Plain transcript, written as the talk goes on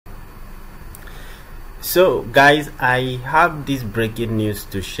So guys, I have this breaking news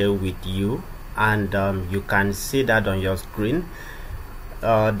to share with you, and you can see that on your screen,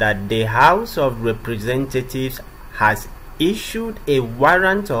 that the House of Representatives has issued a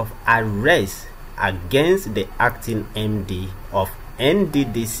warrant of arrest against the acting MD of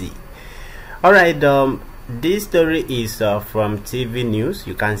NDDC. Alright, this story is from TV News.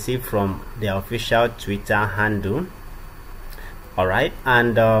 You can see from the official Twitter handle. Alright,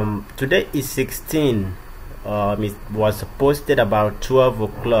 and today is 16. It was posted about 12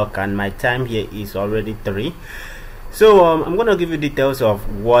 o'clock and my time here is already 3. So I'm gonna give you details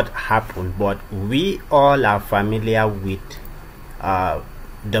of what happened, but we all are familiar with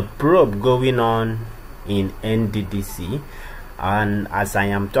the probe going on in NDDC. And as I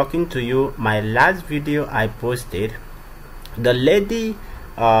am talking to you, my last video I posted, the lady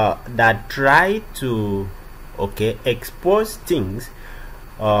that tried to expose things,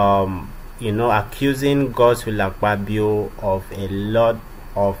 accusing Godswill Akpabio of a lot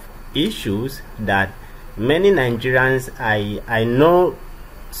of issues that many Nigerians, I know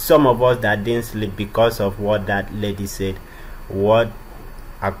some of us that didn't sleep because of what that lady said, what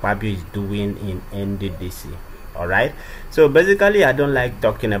Akpabio is doing in NDDC. Alright, so basically I don't like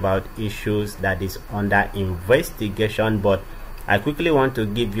talking about issues that is under investigation, but I quickly want to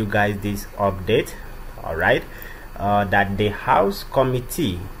give you guys this update. Alright, that the House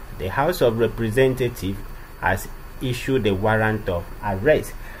Committee, the House of Representatives, has issued a warrant of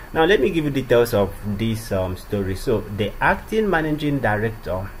arrest. Now let me give you details of this story. So the acting managing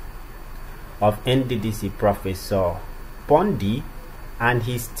director of NDDC, Professor Pondei, and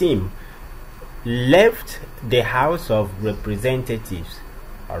his team left the House of Representatives.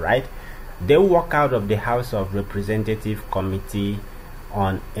 Alright, they walk out of the House of Representative Committee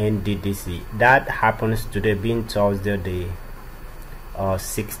on NDDC. That happens today, being Thursday, the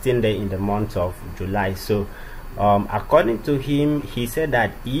 16th day in the month of July. So according to him, he said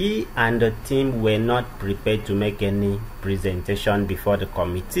that he and the team were not prepared to make any presentation before the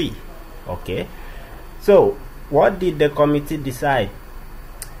committee. Okay, so what did the committee decide?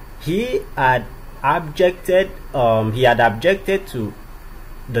 He had objected to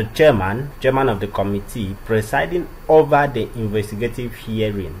the chairman of the committee presiding over the investigative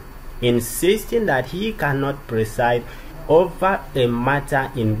hearing, insisting that he cannot preside over a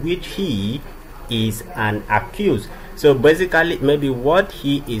matter in which he is an accused. So basically, maybe what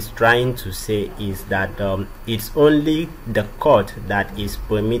he is trying to say is that it's only the court that is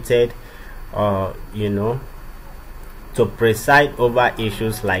permitted to preside over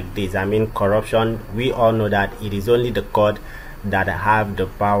issues like this. I mean, corruption, we all know that it is only the court that have the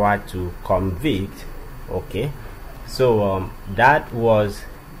power to convict. Okay, so that was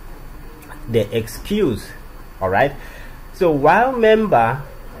the excuse. All right, so while members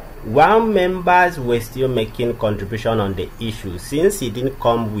were still making contribution on the issue, since he didn't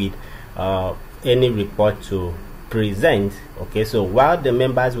come with any report to present, okay, so while the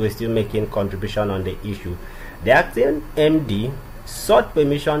members were still making contribution on the issue, the acting MD sought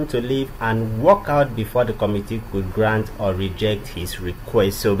permission to leave and walk out before the committee could grant or reject his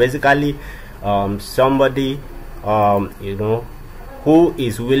request. So basically, somebody who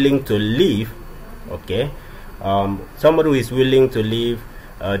is willing to leave, okay, somebody who is willing to leave,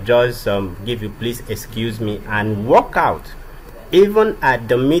 just give you please excuse me and walk out. Even at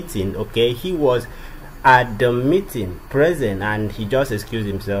the meeting, okay, he was at the meeting present and he just excused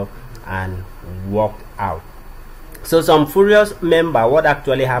himself and walked out. So some furious member, what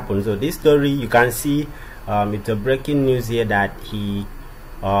actually happened? So this story, you can see it's a breaking news here that the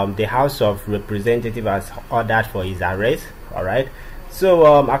House of Representatives has ordered for his arrest. All right, so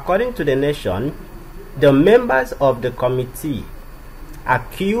according to the Nation, the members of the committee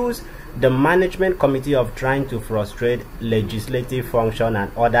accuse the management committee of trying to frustrate legislative function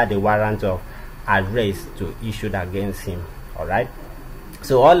and order the warrant of arrest to issued against him. All right,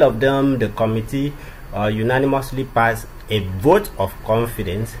 so all of them, the committee unanimously passed a vote of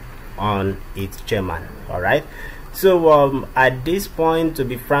confidence on its chairman. All right, so at this point, to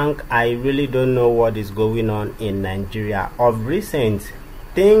be frank, I really don't know what is going on in Nigeria. Of recent,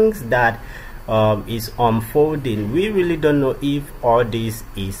 things that is unfolding, we really don't know if all this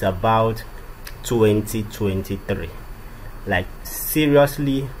is about 2023. Like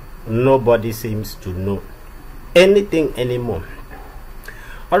seriously, nobody seems to know anything anymore.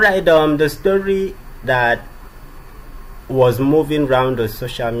 All right, the story that was moving around the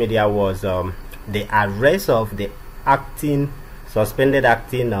social media was the arrest of the suspended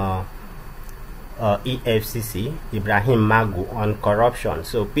acting EFCC Ibrahim Magu on corruption.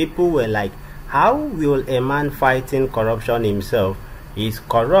 So people were like, how will a man fighting corruption himself is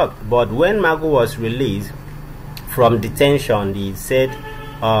corrupt. But when Magu was released from detention, he said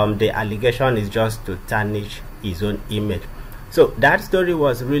the allegation is just to tarnish his own image. So that story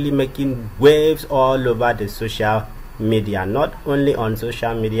was really making waves all over the social media, not only on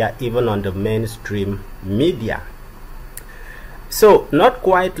social media, even on the mainstream media. So not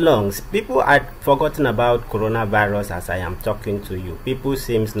quite long, people had forgotten about coronavirus as I am talking to you. People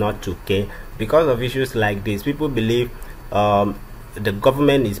seems not to care because of issues like this. People believe the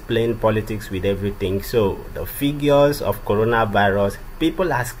government is playing politics with everything. So the figures of coronavirus,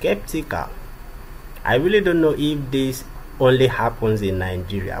 people are skeptical. I really don't know if this only happens in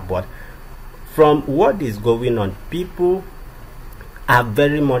Nigeria, but from what is going on, people are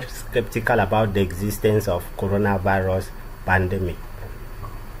very much skeptical about the existence of coronavirus pandemic.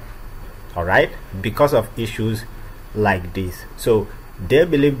 All right, because of issues like this. So they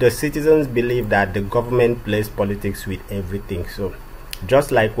believe, the citizens believe, that the government plays politics with everything. So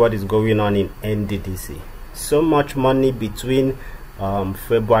just like what is going on in NDDC, so much money between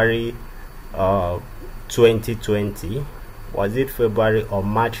February 2020, was it February or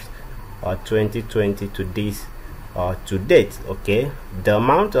March 2020 to this to date. Okay, the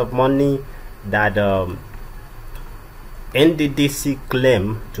amount of money that NDDC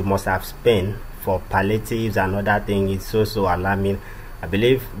claim to must have spent for palliatives and other things is so alarming. I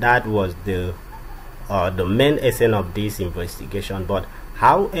believe that was the main essence of this investigation. But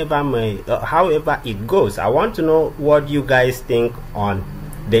however it goes, I want to know what you guys think on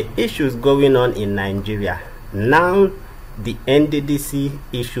the issues going on in Nigeria. Now the NDDC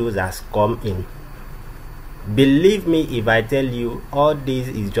issues has come in. Believe me if I tell you, all this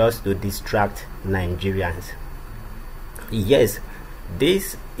is just to distract Nigerians. Yes,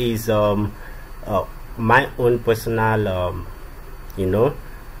 this is my own personal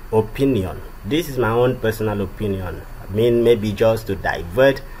opinion. This is my own personal opinion. I mean, maybe just to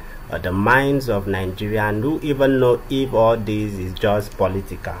divert the minds of Nigerians who even know if all this is just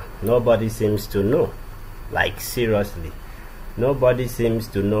political. Nobody seems to know. Like, seriously, nobody seems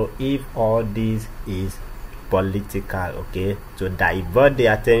to know if all this is political. Okay, to divert the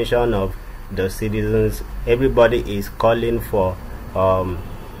attention of the citizens. Everybody is calling for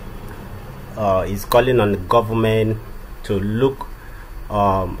is calling on the government to look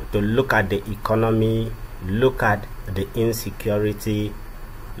at the economy, look at the insecurity,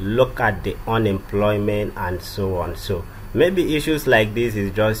 look at the unemployment, and so on. So maybe issues like this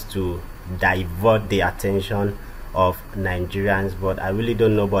is just to divert the attention of Nigerians, but I really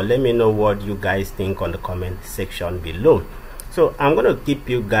don't know. But let me know what you guys think on the comment section below. So I'm going to keep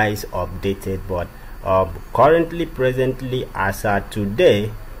you guys updated. But presently, as of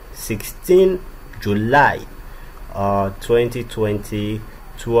today, 16 July 2020,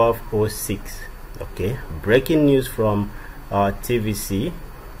 12:06. Okay, breaking news from TVC.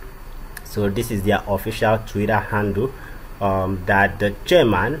 So this is their official Twitter handle, that the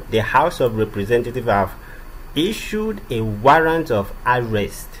chairman, the House of Representatives, have issued a warrant of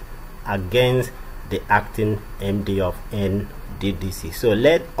arrest against the acting MD of NDDC. So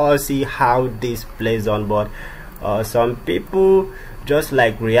let us see how this plays on. But some people just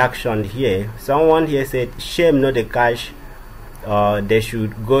like reaction here. Someone here said, shame no the cash, they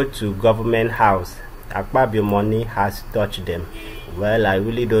should go to government house. Akpabio money has touched them. Well, I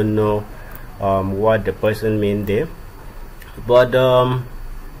really don't know what the person mean there, but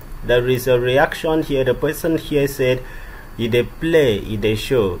there is a reaction here. The person here said, if they play, if they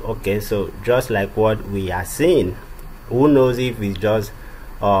show. Okay, so just like what we are seeing, who knows if it's just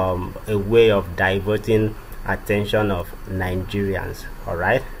a way of diverting attention of Nigerians. All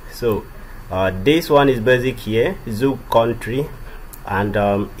right, so this one is basic here, zoo country, and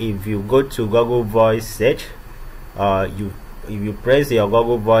if you go to Google voice search, if you press your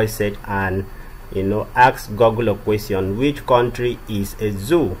Google voice search and ask Google a question, which country is a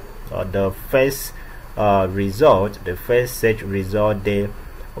zoo, the first result, the first search result there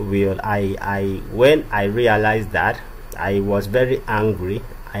will, when I realized that, I was very angry.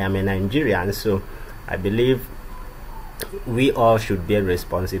 I am a Nigerian, so I believe we all should bear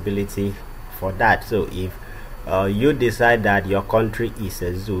responsibility for that. So if you decide that your country is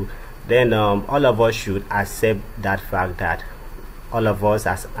a zoo, then all of us should accept that fact that all of us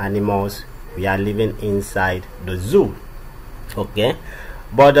as animals, we are living inside the zoo. Okay,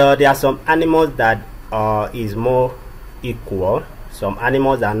 but there are some animals that is more equal. Some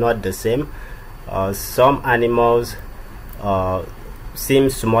animals are not the same. Some animals seem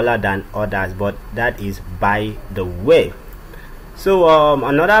smaller than others, but that is by the way. So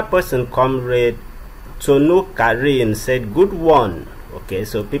another person, comrade Tonu Karin, said good one. Okay,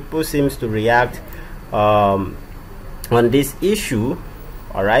 so people seems to react on this issue.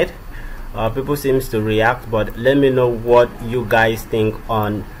 All right, people seems to react, but let me know what you guys think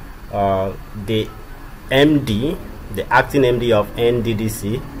on the MD, the acting MD of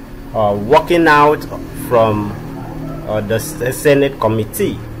NDDC, walking out from the Senate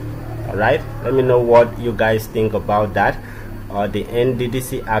committee. All right, let me know what you guys think about that. The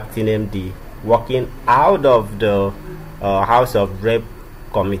NDDC acting MD walking out of the House of Rep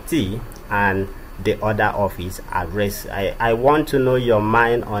committee and the order of his arrest. I want to know your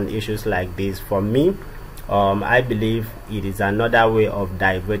mind on issues like this. For me, I believe it is another way of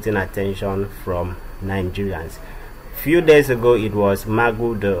diverting attention from Nigerians. Few days ago it was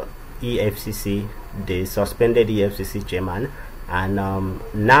Magu, the EFCC, the suspended EFCC chairman, and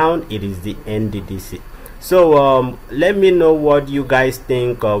now it is the NDDC. So let me know what you guys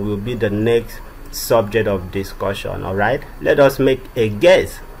think will be the next subject of discussion. All right, let us make a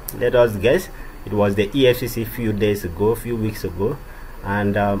guess. Let us guess. It was the EFCC few weeks ago,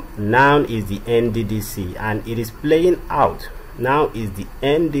 and now is the NDDC, and it is playing out. Now is the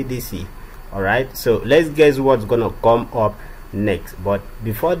NDDC. All right, so let's guess what's gonna come up next. But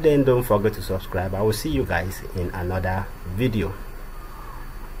before then, don't forget to subscribe. I will see you guys in another video.